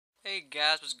Hey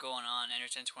guys, what's going on?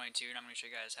 Anderson22, and I'm going to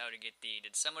show you guys how to get the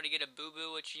Did Somebody Get a Boo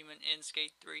Boo achievement in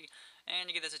Skate 3.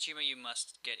 And to get this achievement, you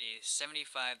must get a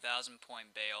 75,000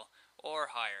 point bail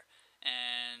or higher.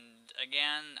 And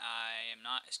again, I am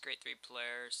not a Skate 3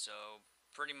 player, so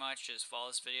pretty much just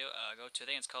follow this video. Go to,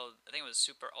 I think it was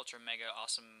Super Ultra Mega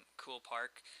Awesome Cool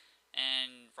Park.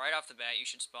 And right off the bat, you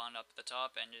should spawn up at the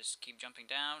top and just keep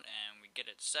jumping down, and we get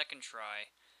it second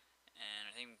try.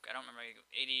 And I don't remember,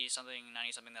 80 something,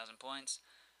 90 something thousand points.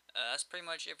 That's pretty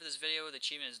much it for this video. The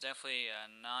achievement is definitely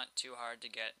not too hard to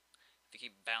get if you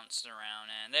keep bouncing around.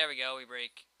 And there we go, we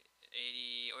break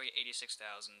 80 or 86,000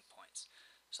 points.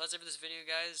 So that's it for this video,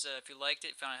 guys. If you liked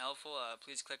it, found it helpful,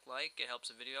 please click like. It helps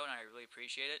the video, and I really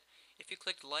appreciate it. If you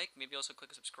clicked like, maybe also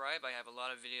click subscribe. I have a lot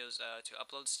of videos to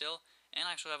upload still, and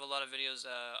I actually have a lot of videos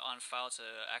on file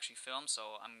to actually film,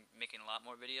 so I'm making a lot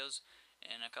more videos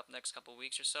in next couple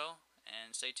weeks or so.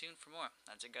 And stay tuned for more.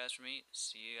 That's it, guys, for me.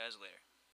 See you guys later.